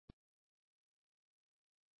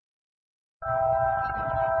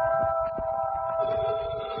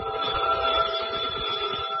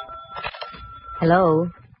Hello,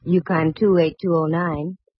 Yukon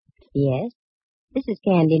 28209. Yes, this is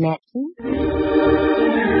Candy Matson.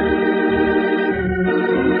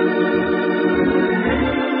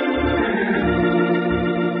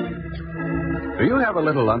 Do you have a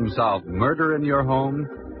little unsolved murder in your home?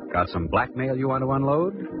 Got some blackmail you want to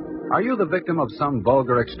unload? Are you the victim of some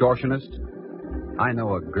vulgar extortionist? I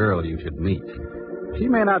know a girl you should meet. She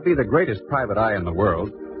may not be the greatest private eye in the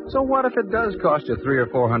world, so what if it does cost you $300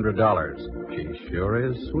 or $400? She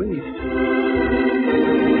sure is sweet.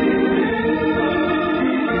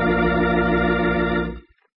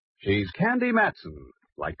 She's Candy Matson.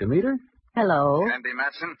 Like to meet her? Hello. Candy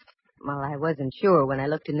Matson? Well, I wasn't sure when I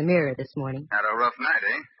looked in the mirror this morning. Had a rough night,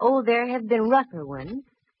 eh? Oh, there have been rougher ones.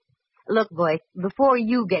 Look, boy, before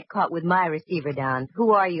you get caught with my receiver down,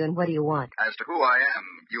 who are you and what do you want? As to who I am,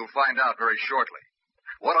 you'll find out very shortly.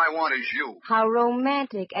 What I want is you. How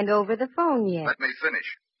romantic, and over the phone yet. Let me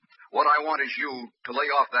finish. What I want is you to lay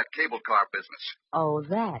off that cable car business. Oh,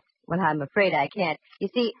 that. Well, I'm afraid I can't. You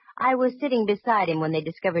see, I was sitting beside him when they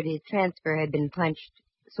discovered his transfer had been punched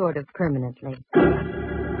sort of permanently.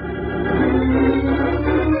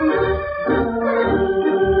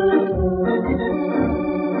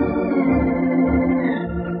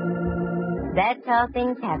 That's how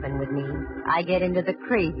things happen with me. I get into the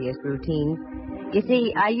craziest routines. You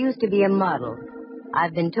see, I used to be a model.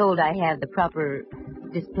 I've been told I have the proper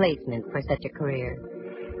displacement for such a career.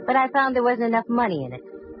 But I found there wasn't enough money in it.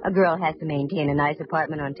 A girl has to maintain a nice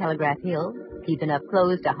apartment on Telegraph Hill, keep enough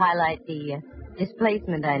clothes to highlight the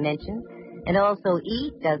displacement I mentioned, and also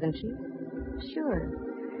eat, doesn't she? Sure.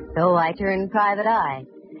 So I turned private eye.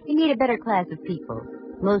 You need a better class of people,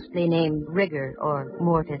 mostly named Rigger or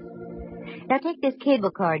Mortis. Now take this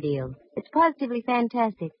cable car deal. It's positively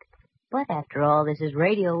fantastic. But after all, this is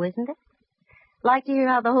radio, isn't it? Like to hear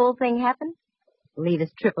how the whole thing happened? Leave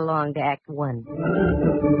us trip along to Act 1.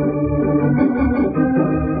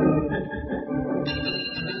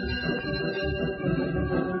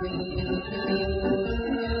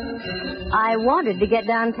 I wanted to get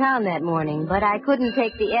downtown that morning, but I couldn't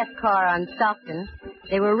take the F car on Stockton.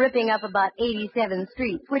 They were ripping up about 87th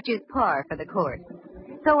Street, which is par for the course.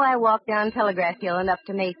 So I walked down Telegraph Hill and up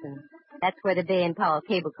to Mason. That's where the Bay and Powell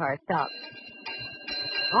cable car stopped.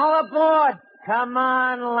 All aboard! Come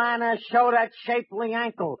on, Lana, show that shapely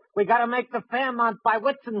ankle. We gotta make the Fairmont by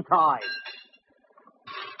Whitsuntide.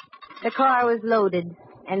 The car was loaded,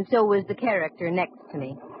 and so was the character next to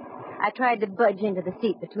me. I tried to budge into the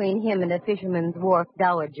seat between him and the Fisherman's Wharf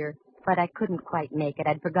dowager, but I couldn't quite make it.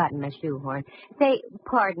 I'd forgotten my shoehorn. Say,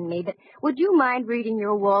 pardon me, but would you mind reading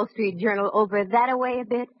your Wall Street Journal over that-a-way a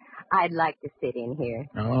bit? I'd like to sit in here.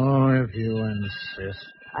 Oh, if you insist.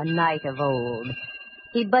 A night of old.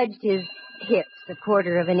 He budged his hips a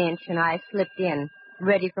quarter of an inch, and I slipped in,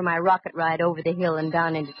 ready for my rocket ride over the hill and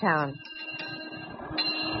down into town.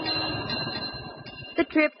 The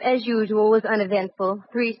trip, as usual, was uneventful.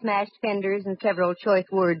 3 smashed fenders and several choice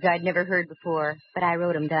words I'd never heard before, but I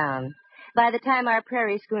wrote them down. By the time our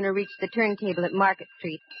prairie schooner reached the turntable at Market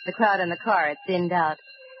Street, the crowd on the car had thinned out.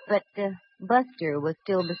 But Buster was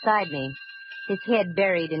still beside me, his head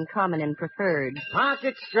buried in common and preferred.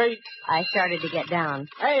 Market Street. I started to get down.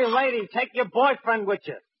 Hey, lady, take your boyfriend with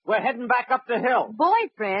you. We're heading back up the hill.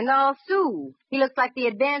 Boyfriend? I'll sue. He looks like the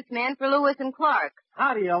advance man for Lewis and Clark.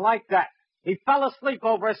 How do you like that? He fell asleep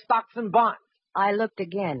over his stocks and bonds. I looked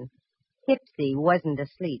again. Hipsy wasn't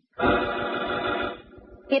asleep.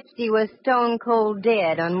 Hipsy was stone cold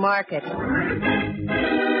dead on Market.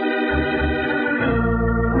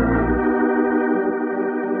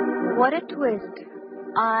 What a twist.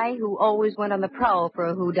 I, who always went on the prowl for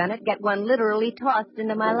a whodunit, get one literally tossed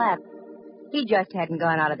into my lap. He just hadn't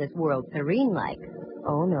gone out of this world serene-like.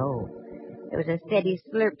 Oh, no. There was a steady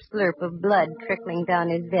slurp, slurp of blood trickling down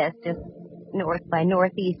his vest just north by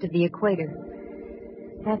northeast of the equator.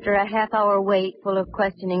 After a half-hour wait full of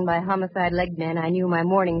questioning by homicide legmen, I knew my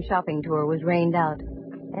morning shopping tour was rained out.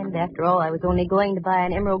 And after all, I was only going to buy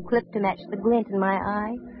an emerald clip to match the glint in my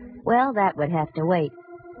eye. Well, that would have to wait.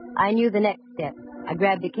 I knew the next step. I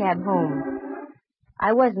grabbed a cab home.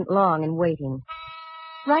 I wasn't long in waiting.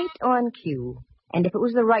 Right on cue. And if it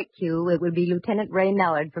was the right cue, it would be Lieutenant Ray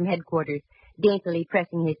Mallard from headquarters, daintily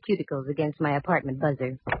pressing his cuticles against my apartment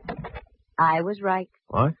buzzer. I was right.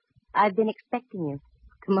 What? I've been expecting you.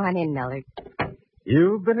 Come on in, Mallard.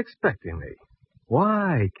 You've been expecting me.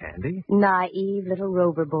 Why, Candy? Naive little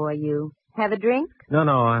rover boy, you. Have a drink? No,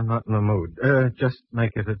 I'm not in the mood. Just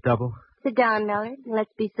make it a double. Sit down, Mallard, and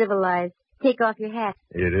let's be civilized. Take off your hat.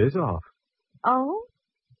 It is off. Oh?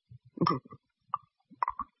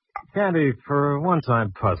 Candy, for once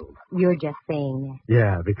I'm puzzled. You're just saying that.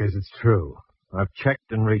 Yeah, because it's true. I've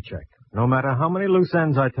checked and rechecked. No matter how many loose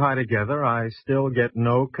ends I tie together, I still get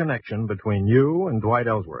no connection between you and Dwight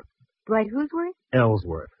Ellsworth. Dwight Who'sworth?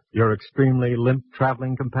 Ellsworth, your extremely limp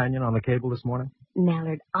traveling companion on the cable this morning?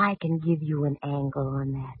 Mallard, I can give you an angle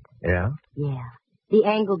on that. Yeah? Yeah. The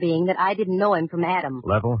angle being that I didn't know him from Adam.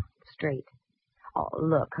 Level? Straight. Oh,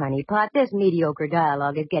 look, honeypot, this mediocre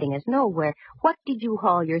dialogue is getting us nowhere. What did you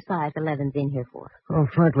haul your size 11s in here for? Oh,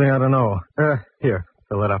 frankly, I don't know. Here,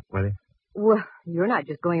 fill it up, will you? Well, you're not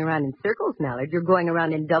just going around in circles, Mallard. You're going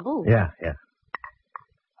around in doubles. Yeah.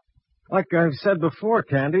 Like I've said before,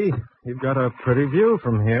 Candy, you've got a pretty view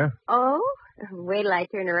from here. Oh? Wait till I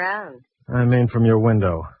turn around. I mean from your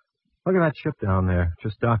window. Look at that ship down there,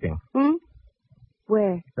 just docking.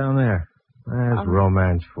 Where? Down there. There's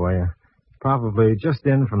romance for you. Probably just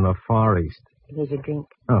in from the Far East. Here's your drink.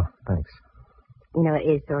 Oh, thanks. You know, it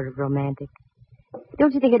is sort of romantic.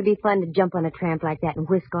 Don't you think it'd be fun to jump on a tramp like that and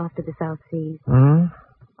whisk off to the South Seas? Hmm?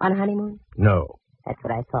 On a honeymoon? No. That's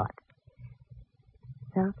what I thought.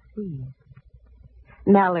 South Seas.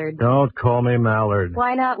 Mallard. Don't call me Mallard.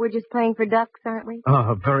 Why not? We're just playing for ducks, aren't we?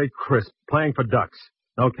 Oh, very crisp. Playing for ducks.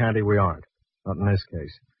 No, Candy, we aren't. Not in this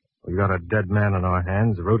case. We got a dead man in our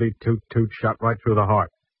hands. Rudy Toot shot right through the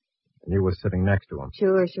heart. And you were sitting next to him.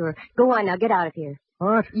 Sure. Go on now. Get out of here.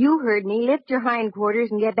 What? You heard me. Lift your hindquarters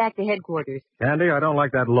and get back to headquarters. Candy, I don't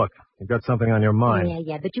like that look. You've got something on your mind.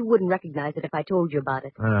 Yeah, but you wouldn't recognize it if I told you about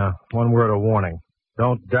it. One word of warning.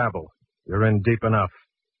 Don't dabble. You're in deep enough.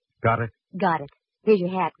 Got it? Got it. Here's your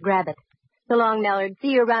hat. Grab it. So long, Mallard. See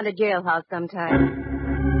you around a jailhouse sometime.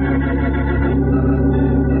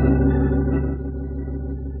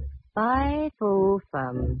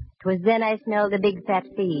 Fum. 'Twas then I smelled a big fat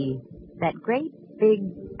sea. That great, big,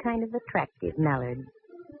 kind of attractive Mallard.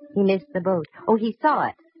 He missed the boat. Oh, he saw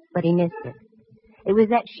it, but he missed it. It was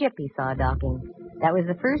that ship he saw docking. That was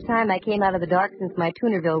the first time I came out of the dark since my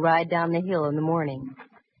Tunerville ride down the hill in the morning.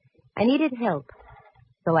 I needed help,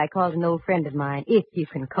 so I called an old friend of mine, if you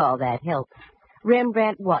can call that help.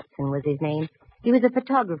 Rembrandt Watson was his name. He was a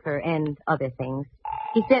photographer and other things.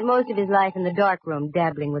 He spent most of his life in the darkroom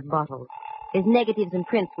dabbling with bottles. His negatives and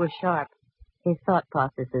prints were sharp. His thought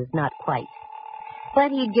processes not quite.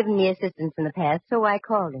 But he'd given me assistance in the past, so I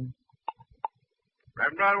called him.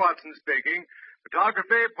 Rembrandt Watson speaking.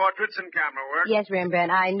 Photography, portraits, and camera work. Yes,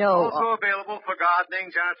 Rembrandt, I know. Also available for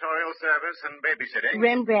gardening, janitorial service, and babysitting.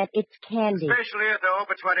 Rembrandt, it's Candy. Especially at the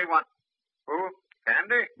over 21. Who?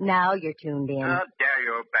 Candy? Now you're tuned in. How dare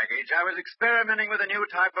you, baggage. I was experimenting with a new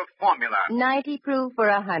type of formula. 90 proof for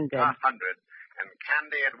 100. 100. And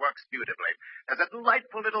Candy, it works beautifully. There's a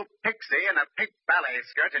delightful little pixie in a pink ballet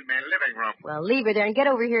skirt in my living room. Well, leave her there and get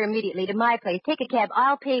over here immediately to my place. Take a cab.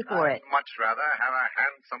 I'll pay for it. I'd much rather have a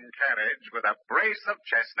handsome carriage with a brace of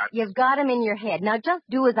chestnuts. You've got 'em in your head. Now just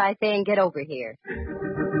do as I say and get over here.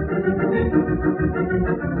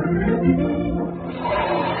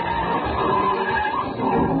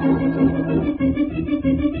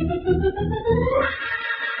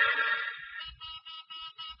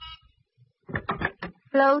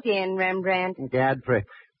 Float in, Rembrandt. Gadfrey.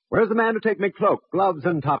 Where's the man to take me cloak, gloves,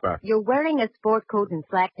 and topper? You're wearing a sport coat and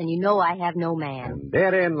slacks, and you know I have no man. And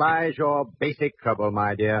therein lies your basic trouble,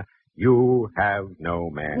 my dear. You have no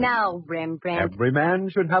man. Now, Rembrandt. Every man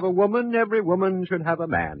should have a woman. Every woman should have a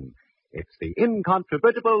man. It's the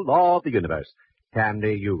incontrovertible law of the universe.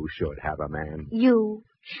 Candy, you should have a man. You.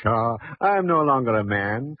 Sure. I'm no longer a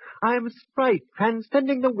man. I'm a sprite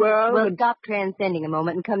transcending the world. Well, and... stop transcending a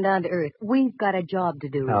moment and come down to earth. We've got a job to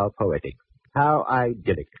do. How poetic. How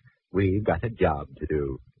idyllic. We've got a job to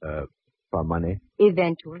do. For money?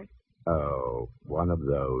 Eventually. Oh, one of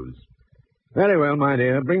those. Very well, my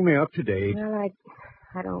dear. Bring me up to date. Well,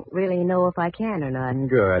 I don't really know if I can or not.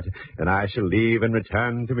 Good. Then I shall leave and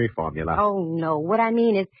return to me formula. Oh, no. What I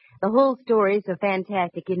mean is, the whole story's so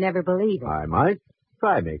fantastic you'd never believe it. I might.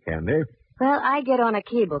 Try me, Candy. Well, I get on a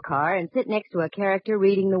cable car and sit next to a character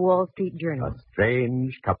reading the Wall Street Journal. A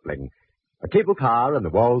strange coupling. A cable car and the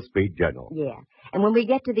Wall Street Journal. Yeah. And when we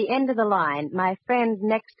get to the end of the line, my friend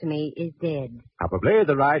next to me is dead. Probably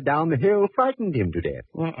the ride down the hill frightened him to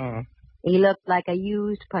death. He looked like a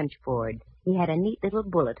used punch board. He had a neat little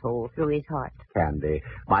bullet hole through his heart. Candy,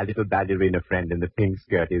 my little ballerina friend in the pink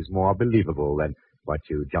skirt is more believable than what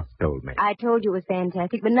you just told me. I told you it was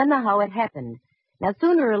fantastic, but none know how it happened. Now,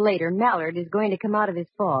 sooner or later, Mallard is going to come out of his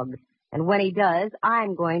fog. And when he does,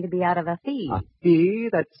 I'm going to be out of a fee. A fee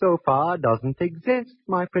that so far doesn't exist,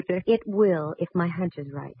 my pretty. It will, if my hunch is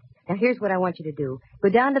right. Now, here's what I want you to do. Go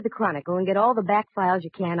down to the Chronicle and get all the back files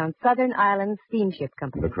you can on Southern Islands Steamship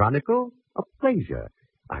Company. The Chronicle? A pleasure.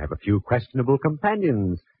 I have a few questionable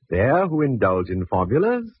companions there who indulge in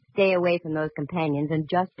formulas. Stay away from those companions and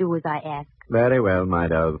just do as I ask. Very well, my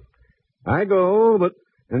dove. I go, but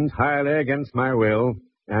entirely against my will.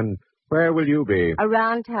 And where will you be?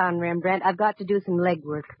 Around town, Rembrandt. I've got to do some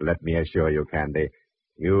legwork. Let me assure you, Candy,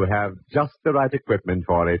 you have just the right equipment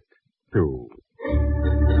for it, too.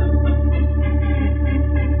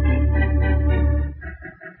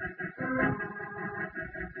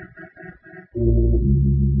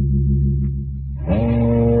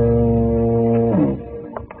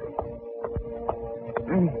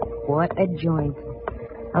 What a joint.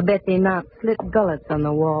 I'll bet they mount slit gullets on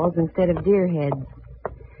the walls instead of deer heads.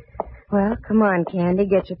 Well, come on, Candy.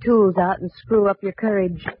 Get your tools out and screw up your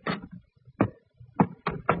courage.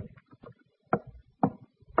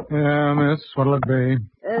 Yeah, miss, what'll it be?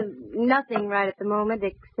 Nothing right at the moment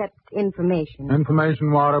except information.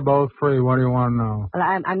 Information, water, both free. What do you want to know?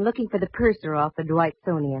 Well, I'm looking for the purser off the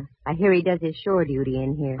Dwightsonia. I hear he does his shore duty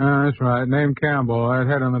in here. That's right. Name Campbell. That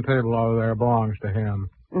head on the table over there belongs to him.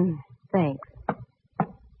 Thanks.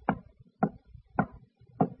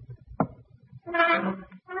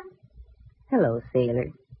 Hello, sailor.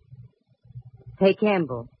 Hey,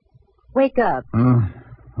 Campbell. Wake up.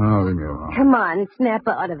 Leave me alone. Come on, snap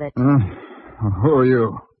out of it. Who are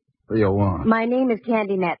you? What do you want? My name is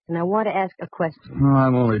Candy Matson. I want to ask a question.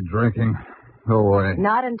 I'm only drinking. Go away.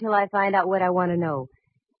 Not until I find out what I want to know.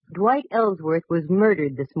 Dwight Ellsworth was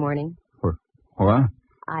murdered this morning. What?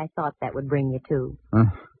 I thought that would bring you to.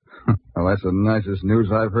 Well, that's the nicest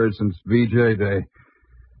news I've heard since VJ Day.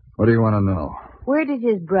 What do you want to know? Where does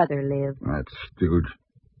his brother live? That stooge.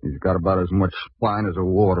 He's got about as much spine as a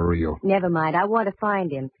water eel. Never mind. I want to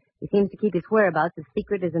find him. He seems to keep his whereabouts as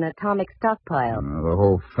secret as an atomic stockpile. The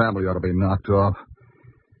whole family ought to be knocked off.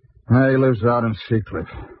 He lives out in Seacliff,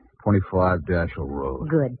 25 Dashel Road.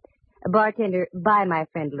 Good. Bartender, buy my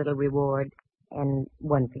friend a little reward. And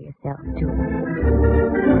one for yourself, too.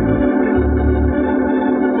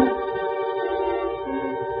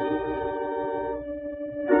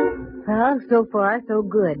 Well, so far, so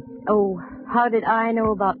good. Oh, how did I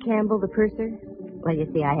know about Campbell, the purser? Well, you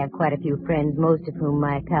see, I have quite a few friends, most of whom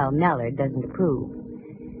my pal Mallard doesn't approve.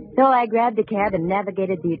 So I grabbed a cab and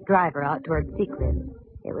navigated the driver out toward Seacliff.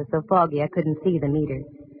 It was so foggy I couldn't see the meter.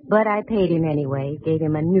 But I paid him anyway, gave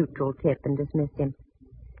him a neutral tip, and dismissed him.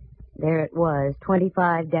 There it was,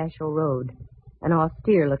 25 Dashel Road. An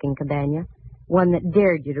austere-looking cabana. One that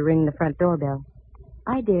dared you to ring the front doorbell.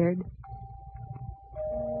 I dared.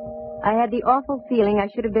 I had the awful feeling I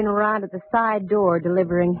should have been around at the side door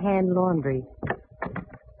delivering hand laundry.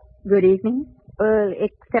 Good evening.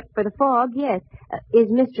 Except for the fog, yes. Is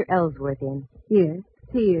Mr. Ellsworth in? Yes,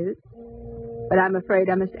 he is. But I'm afraid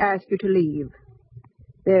I must ask you to leave.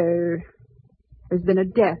 There's been a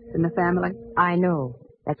death in the family. I know.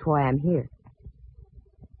 That's why I'm here.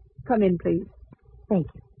 Come in, please. Thank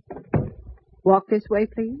you. Walk this way,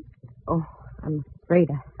 please. Oh, I'm afraid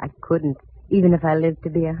I couldn't, even if I lived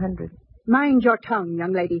to be 100. Mind your tongue,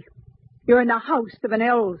 young lady. You're in the house of an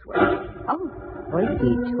Ellsworth. Oh,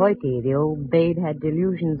 hoity-toity. The old babe had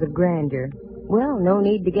delusions of grandeur. Well, no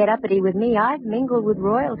need to get uppity with me. I've mingled with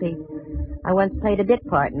royalty. I once played a bit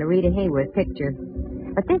part in a Rita Hayworth picture.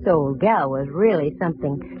 But this old gal was really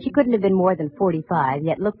something. She couldn't have been more than 45,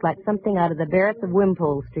 yet looked like something out of the Barretts of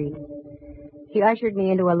Wimpole Street. She ushered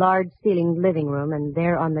me into a large-ceilinged living room, and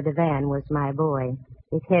there on the divan was my boy,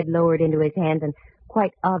 his head lowered into his hands and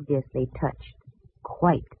quite obviously touched.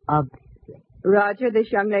 Quite obviously. Roger,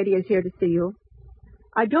 this young lady is here to see you.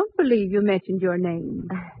 I don't believe you mentioned your name.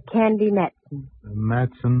 Candy Matson.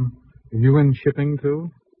 Matson? You in shipping,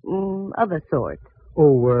 too? Of a sort.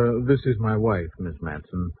 Oh, this is my wife, Miss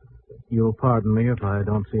Matson. You'll pardon me if I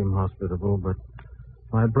don't seem hospitable, but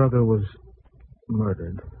my brother was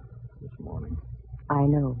murdered this morning. I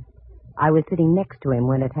know. I was sitting next to him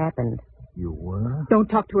when it happened. You were? Don't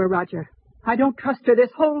talk to her, Roger. I don't trust her.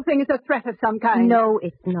 This whole thing is a threat of some kind. No,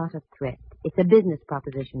 it's not a threat. It's a business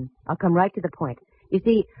proposition. I'll come right to the point. You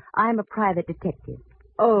see, I'm a private detective.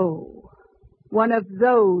 Oh, one of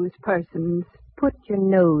those persons. Put your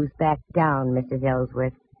nose back down, Mrs.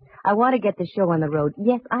 Ellsworth. I want to get the show on the road.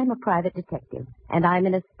 Yes, I'm a private detective, and I'm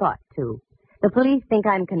in a spot, too. The police think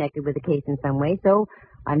I'm connected with the case in some way, so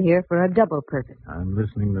I'm here for a double purpose. I'm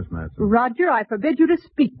listening, Miss Matson. Roger, I forbid you to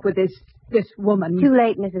speak with this woman. Too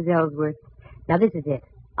late, Mrs. Ellsworth. Now, this is it.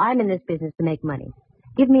 I'm in this business to make money.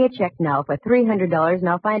 Give me a check now for $300, and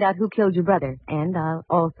I'll find out who killed your brother. And I'll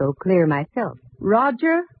also clear myself.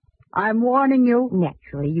 Roger, I'm warning you.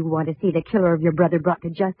 Naturally, you want to see the killer of your brother brought to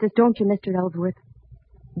justice, don't you, Mr. Ellsworth?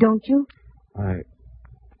 Don't you?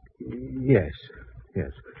 Yes.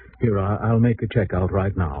 Here, I'll make a check out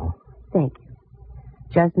right now. Thank you.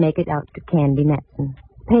 Just make it out to Candy Matson.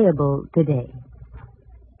 Payable today.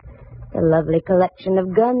 A lovely collection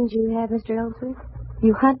of guns you have, Mr. Ellsworth.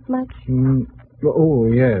 You hunt much? Oh,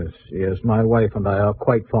 yes. Yes, my wife and I are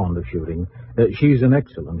quite fond of shooting. She's an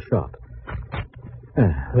excellent shot.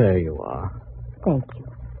 There you are. Thank you.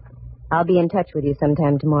 I'll be in touch with you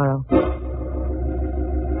sometime tomorrow.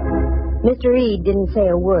 Mr. Reed didn't say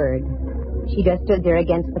a word. She just stood there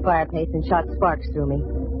against the fireplace and shot sparks through me.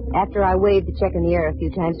 After I waved the check in the air a few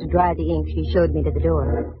times to dry the ink, she showed me to the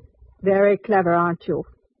door. Very clever, aren't you?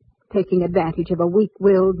 Taking advantage of a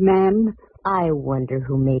weak-willed man. I wonder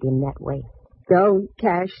who made him that way. Don't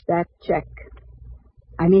cash that check.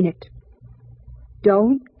 I mean it.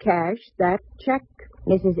 Don't cash that check.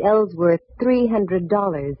 Mrs. Ellsworth,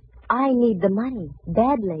 $300. I need the money,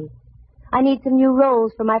 badly. I need some new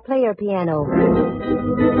rolls for my player piano.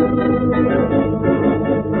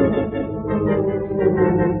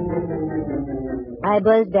 I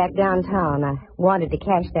buzzed back downtown. I wanted to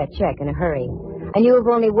cash that check in a hurry. I knew of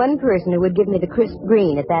only one person who would give me the crisp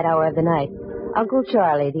green at that hour of the night. Uncle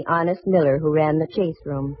Charlie, the honest miller who ran the chase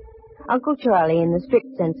room. Uncle Charlie, in the strict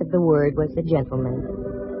sense of the word, was a gentleman.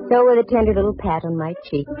 So with a tender little pat on my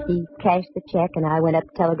cheek, he cashed the check, and I went up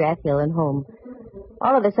Telegraph Hill and home.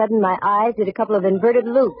 All of a sudden, my eyes did a couple of inverted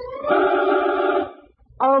loops.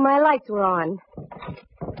 Oh, my lights were on.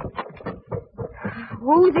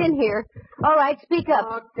 Who's in here? All right, speak up.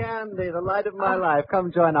 Oh, Candy, the light of my life.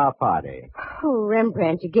 Come join our party. Oh,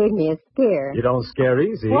 Rembrandt, you gave me a scare. You don't scare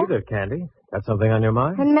easy either, Candy. Got something on your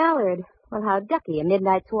mind? And Mallard. Well, how ducky, a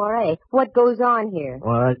midnight soiree. What goes on here?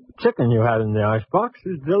 Well, that chicken you had in the icebox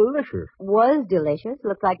is delicious. Was delicious.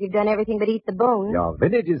 Looks like you've done everything but eat the bones. Your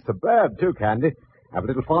vintage is superb, too, Candy. Have a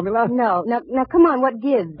little formula? No. Now, come on, what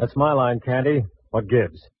gives? That's my line, Candy. What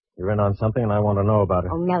gives? You're in on something, and I want to know about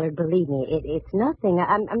it. Oh, Mallard, believe me, it's nothing.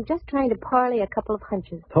 I'm just trying to parlay a couple of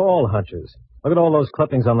hunches. Tall hunches. Look at all those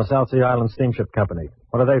clippings on the South Sea Island Steamship Company.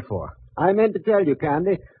 What are they for? I meant to tell you,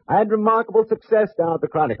 Candy, I had remarkable success down at the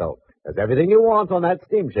Chronicle. There's everything you want on that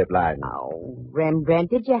steamship line. Oh, Rembrandt,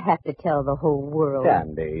 did you have to tell the whole world?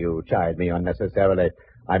 Candy, you chide me unnecessarily.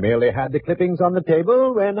 I merely had the clippings on the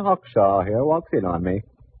table when Hawkshaw here walks in on me.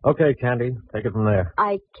 Okay, Candy, take it from there.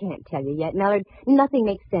 I can't tell you yet, Mallard. Nothing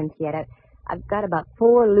makes sense yet. I've got about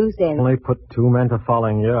 4 loose ends. Only put 2 men to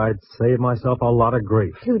following you. I'd save myself a lot of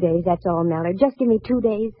grief. 2 days, that's all, Mallard. Just give me 2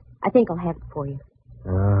 days. I think I'll have it for you.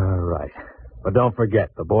 All right. But don't forget,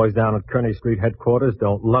 the boys down at Kearney Street headquarters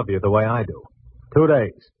don't love you the way I do. 2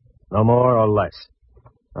 days. No more or less.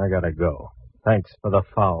 I gotta go. Thanks for the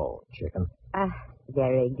fowl, chicken.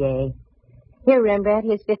 Very gay. Here, Rembrandt,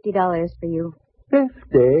 here's $50 for you.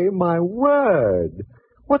 50? My word.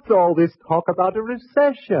 What's all this talk about a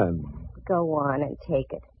recession? Go on and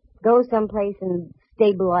take it. Go someplace and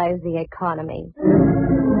stabilize the economy.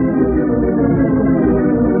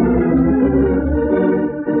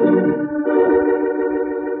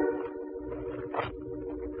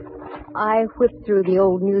 I whipped through the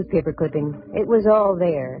old newspaper clipping. It was all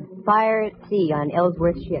there. Fire at sea on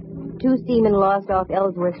Ellsworth's ship. 2 seamen lost off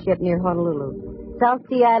Ellsworth's ship near Honolulu. South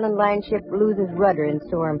Sea Island Line ship loses rudder in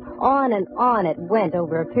storm. On and on it went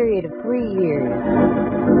over a period of 3 years.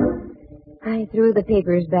 I threw the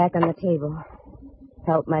papers back on the table.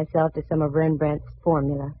 Helped myself to some of Rembrandt's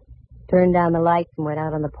formula. Turned down the lights and went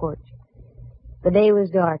out on the porch. The day was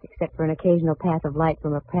dark except for an occasional path of light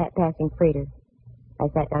from a passing freighter. I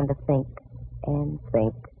sat down to think and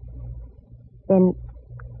think. Then,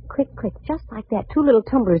 click, just like that, 2 little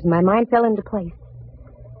tumblers in my mind fell into place.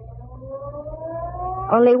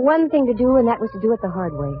 Only one thing to do, and that was to do it the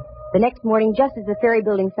hard way. The next morning, just as the ferry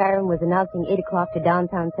building siren was announcing 8 o'clock to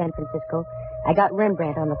downtown San Francisco, I got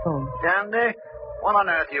Rembrandt on the phone. Candy, what on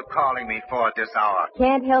earth are you calling me for at this hour?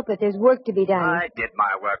 Can't help it. There's work to be done. I did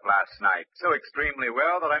my work last night so extremely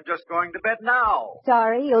well that I'm just going to bed now.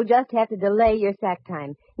 Sorry, you'll just have to delay your sack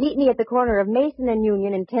time. Meet me at the corner of Mason and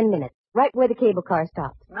Union in 10 minutes, right where the cable car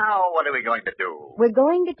stops. Now, what are we going to do? We're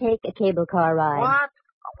going to take a cable car ride. What?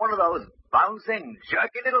 One of those bouncing,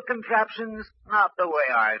 jerky little contraptions? Not the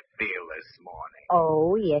way I feel this morning.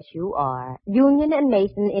 Oh, yes, you are. Union and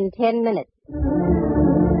Mason in 10 minutes.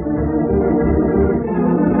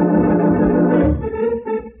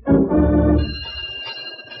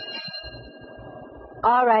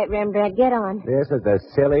 All right, Rembrandt, get on. This is the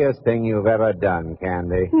silliest thing you've ever done,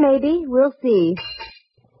 Candy. Maybe. We'll see.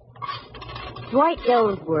 Dwight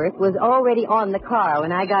Ellsworth was already on the car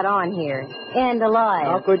when I got on here. And alive.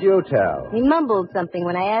 How could you tell? He mumbled something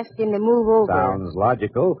when I asked him to move over. Sounds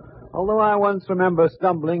logical. Although I once remember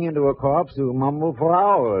stumbling into a corpse who mumbled for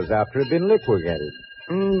hours after it had been liquidated.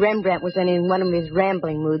 Rembrandt was in one of his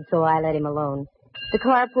rambling moods, so I let him alone. The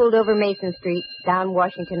car pulled over Mason Street, down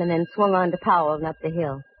Washington, and then swung on to Powell and up the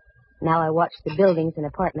hill. Now I watched the buildings and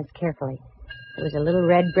apartments carefully. There was a little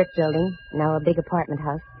red brick building, now a big apartment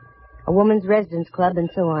house, a woman's residence club, and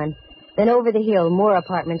so on. Then over the hill, more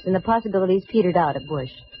apartments, and the possibilities petered out at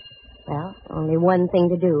Bush. Well, only one thing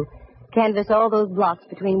to do. Canvass all those blocks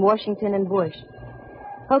between Washington and Bush.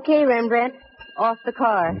 Okay, Rembrandt. Off the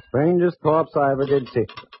car. Strangest corpse I ever did see.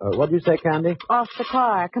 What'd you say, Candy? Off the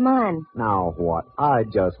car. Come on. Now what? I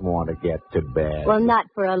just want to get to bed. Well, not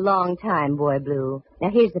for a long time, Boy Blue. Now,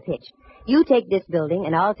 here's the pitch. You take this building,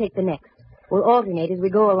 and I'll take the next. We'll alternate as we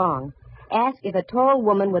go along. Ask if a tall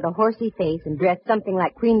woman with a horsey face and dressed something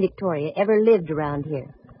like Queen Victoria ever lived around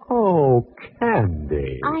here. Oh,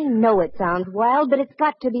 Candy. I know it sounds wild, but it's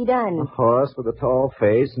got to be done. A horse with a tall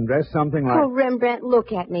face and dressed something like... Oh, Rembrandt,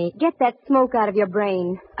 look at me. Get that smoke out of your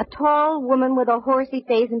brain. A tall woman with a horsey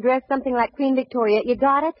face and dressed something like Queen Victoria. You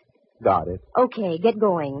got it? Got it. Okay, get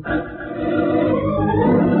going.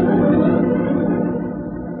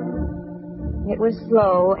 It was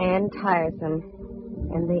slow and tiresome.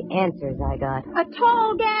 And the answers I got. A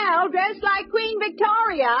tall gal dressed like Queen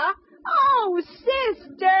Victoria. Oh,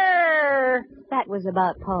 sister! That was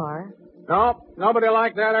about par. Nope, nobody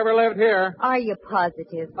like that ever lived here. Are you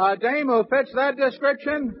positive? A dame who fits that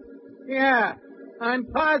description? Yeah, I'm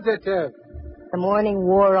positive. The morning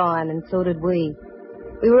wore on, and so did we.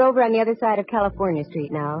 We were over on the other side of California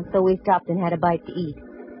Street now, so we stopped and had a bite to eat.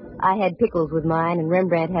 I had pickles with mine, and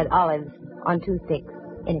Rembrandt had olives on toothpicks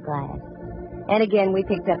in a glass. And again, we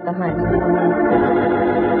picked up the hunt.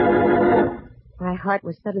 My heart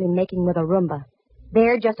was suddenly making with a rumba.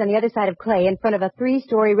 There, just on the other side of Clay, in front of a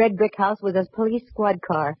 3-story red brick house, was a police squad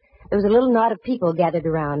car. There was a little knot of people gathered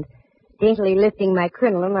around. Daintily lifting my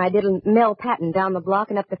crinoline, I did a Mel Patton down the block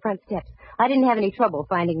and up the front steps. I didn't have any trouble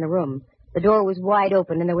finding the room. The door was wide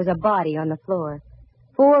open, and there was a body on the floor.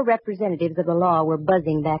 4 representatives of the law were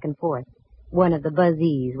buzzing back and forth. One of the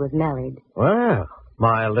buzzees was Mallard. Well,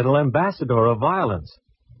 my little ambassador of violence.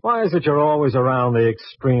 Why is it you're always around the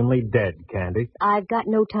extremely dead, Candy? I've got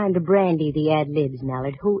no time to brandy the ad-libs,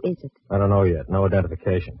 Mallard. Who is it? I don't know yet. No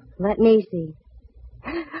identification. Let me see.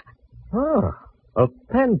 Oh, a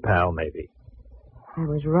pen pal, maybe. I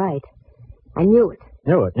was right. I knew it.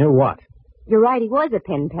 Knew it? Knew what? You're right, he was a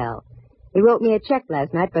pen pal. He wrote me a check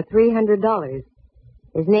last night for $300.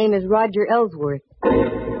 His name is Roger Ellsworth.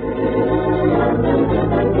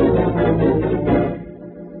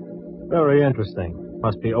 Very interesting.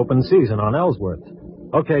 Must be open season on Ellsworth.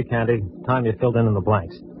 Okay, Candy. Time you filled in the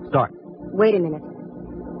blanks. Start. Wait a minute.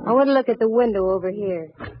 I want to look at the window over here.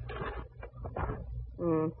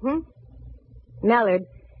 Mallard,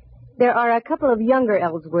 there are a couple of younger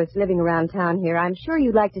Ellsworths living around town here. I'm sure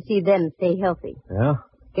you'd like to see them stay healthy. Yeah?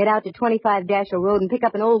 Get out to 25 Dashiell Road and pick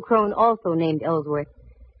up an old crone also named Ellsworth.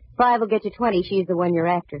 5 will get you 20. She's the one you're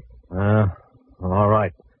after. Well, all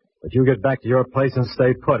right. But you get back to your place and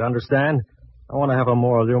stay put, understand? I want to have a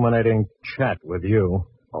more illuminating chat with you.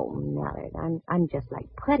 Oh, Mallard, I'm just like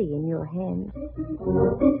putty in your hands.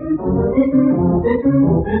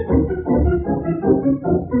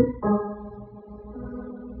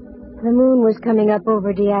 The moon was coming up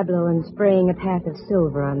over Diablo and spraying a path of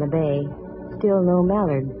silver on the bay. Still no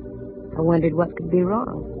Mallard. I wondered what could be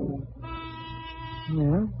wrong.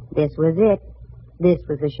 Well, this was it. This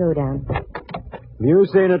was the showdown. You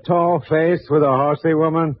seen a tall face with a horsey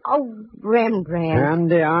woman? Oh, Rembrandt.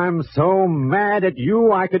 Candy, I'm so mad at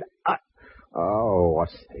you I could... Oh,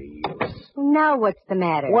 what's the use? Now what's the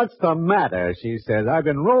matter? What's the matter, she says. I've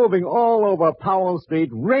been roving all over Powell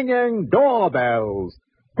Street ringing doorbells.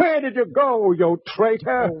 Where did you go, you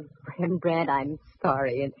traitor? Oh, Rembrandt, I'm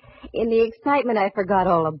sorry. In the excitement, I forgot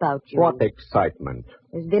all about you. What excitement?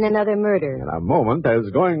 There's been another murder. In a moment,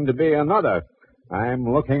 there's going to be another. I'm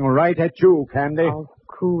looking right at you, Candy. Oh,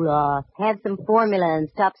 cool off. Have some formula and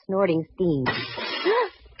stop snorting steam.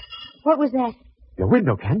 What was that? Your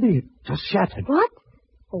window, Candy. It just shattered. What?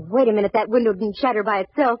 Oh, wait a minute. That window didn't shatter by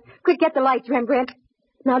itself. Quick, get the lights, Rembrandt.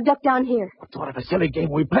 Now duck down here. What sort of a silly game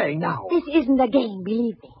are we playing now? This isn't a game,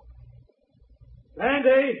 believe me.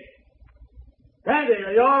 Candy! Candy,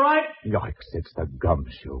 are you all right? Yikes, it's the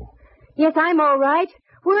gumshoe. Yes, I'm all right.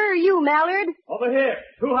 Where are you, Mallard? Over here.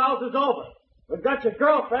 2 houses over. We've got your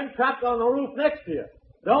girlfriend trapped on the roof next to you.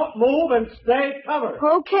 Don't move and stay covered.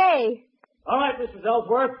 Okay. All right, Mrs.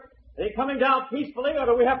 Ellsworth. Are you coming down peacefully, or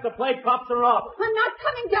do we have to play cops and robbers? I'm not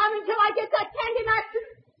coming down until I get that Candy Matson.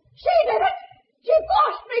 She did it. She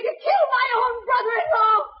forced me to kill my own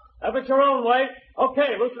brother-in-law. Have it your own way.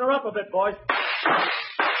 Okay, loosen her up a bit, boys.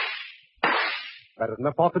 better than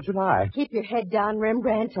the 4th of July. Keep your head down,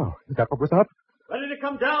 Rembrandt. Oh, is that what was up? Ready to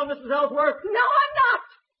come down, Mrs. Ellsworth? No, I'm not!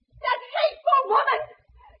 That hateful woman!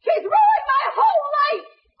 She's ruined my whole life!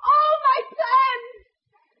 All my plans!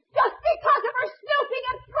 Just because of her snooping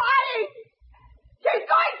and prying! She's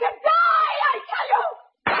going to die, I tell you!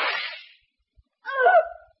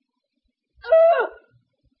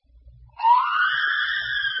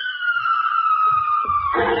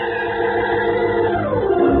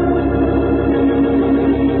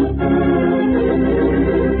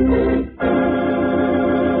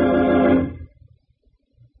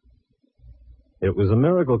 It was a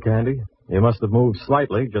miracle, Candy. You must have moved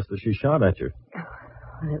slightly just as she shot at you.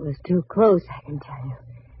 Well, it was too close, I can tell you.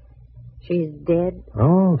 She's dead?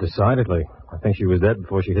 Oh, decidedly. I think she was dead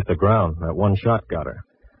before she hit the ground. That one shot got her.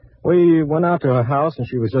 We went out to her house, and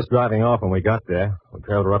she was just driving off when we got there. We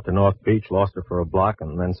trailed her up to North Beach, lost her for a block,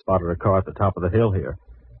 and then spotted her car at the top of the hill here.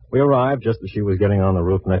 We arrived just as she was getting on the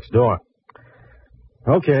roof next door.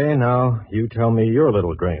 Okay, now you tell me your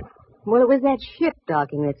little dream. Well, it was that ship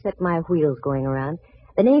docking that set my wheels going around.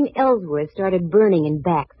 The name Ellsworth started burning in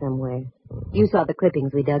back somewhere. You saw the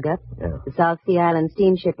clippings we dug up. Yeah. The South Sea Island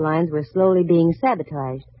steamship lines were slowly being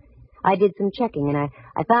sabotaged. I did some checking, and I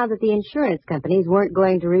found that the insurance companies weren't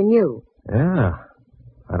going to renew. Yeah.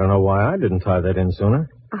 I don't know why I didn't tie that in sooner.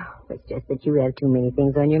 Oh, it's just that you have too many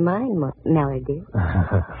things on your mind, Mallard, dear.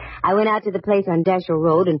 I went out to the place on Dashiell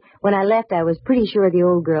Road, and when I left, I was pretty sure the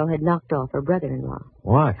old girl had knocked off her brother-in-law.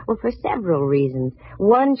 Why? Well, for several reasons.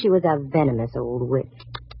 One, she was a venomous old witch.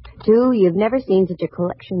 Two, you've never seen such a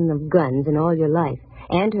collection of guns in all your life.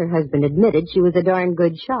 And her husband admitted she was a darn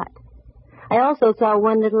good shot. I also saw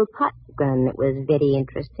one little pot gun that was very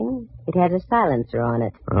interesting. It had a silencer on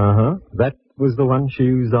it. Uh-huh. That was the one she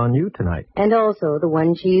used on you tonight. And also the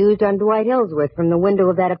one she used on Dwight Ellsworth from the window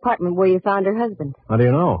of that apartment where you found her husband. How do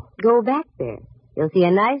you know? Go back there. You'll see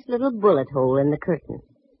a nice little bullet hole in the curtain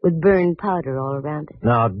with burned powder all around it.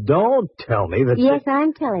 Now, don't tell me that... Yes,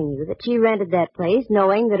 I'm telling you that she rented that place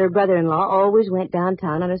knowing that her brother-in-law always went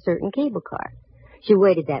downtown on a certain cable car. She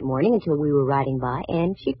waited that morning until we were riding by,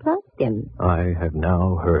 and she plugged him. I have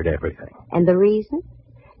now heard everything. And the reason?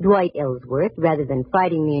 Dwight Ellsworth, rather than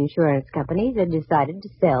fighting the insurance companies, had decided to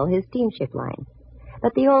sell his steamship line.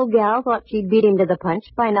 But the old gal thought she'd beat him to the punch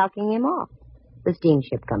by knocking him off. The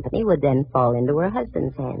steamship company would then fall into her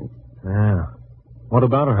husband's hands. Yeah. What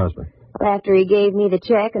about her husband? Well, after he gave me the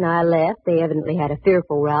check and I left, they evidently had a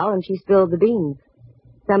fearful row, and she spilled the beans.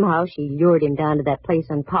 Somehow she lured him down to that place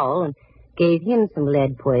on Powell and gave him some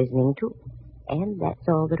lead poisoning, too. And that's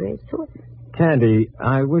all there is to it. Candy,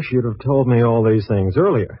 I wish you'd have told me all these things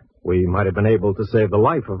earlier. We might have been able to save the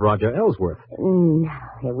life of Roger Ellsworth. No,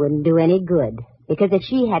 it wouldn't do any good. Because if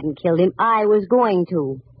she hadn't killed him, I was going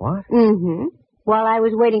to. What? Mm-hmm. While I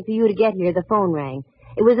was waiting for you to get here, the phone rang.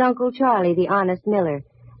 It was Uncle Charlie, the honest miller.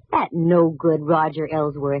 That no-good Roger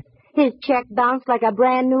Ellsworth. His check bounced like a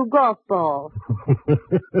brand-new golf ball.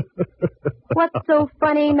 What's so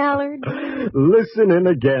funny, Mallard? Listen in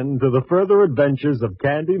again to the further adventures of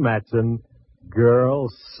Candy Matson, Girl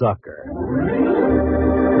Sucker.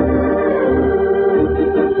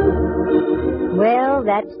 Well,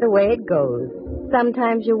 that's the way it goes.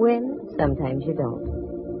 Sometimes you win, sometimes you don't.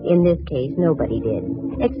 In this case, nobody did,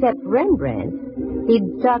 except Rembrandt.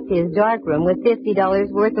 He'd stocked his darkroom with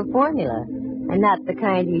 $50 worth of formula, and not the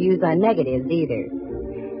kind you use on negatives either.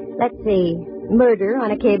 Let's see, murder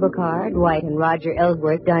on a cable car, Dwight and Roger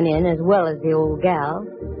Ellsworth done in as well as the old gal,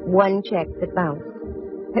 one check that bounced.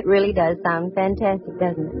 It really does sound fantastic,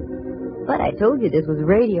 doesn't it? But I told you this was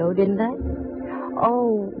radio, didn't I?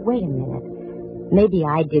 Oh, wait a minute. Maybe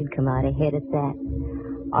I did come out ahead at that.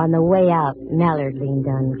 On the way out, Mallard leaned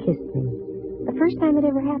down and kissed me. The first time it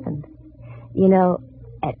ever happened. You know,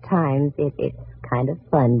 at times, it's kind of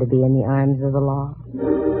fun to be in the arms of the law.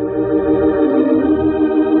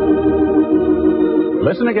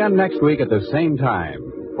 Listen again next week at the same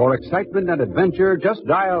time. For excitement and adventure, just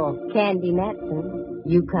dial... Candy Matson,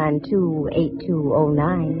 Yukon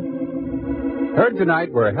 28209. Heard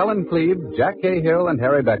tonight were Helen Cleve, Jack Cahill, and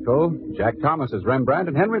Harry Bechtel, Jack Thomas as Rembrandt,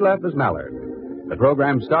 and Henry Leff as Mallard. The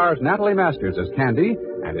program stars Natalie Masters as Candy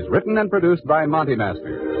and is written and produced by Monty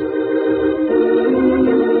Masters.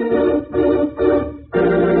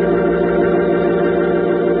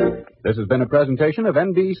 This has been a presentation of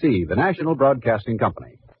NBC, the National Broadcasting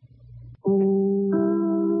Company.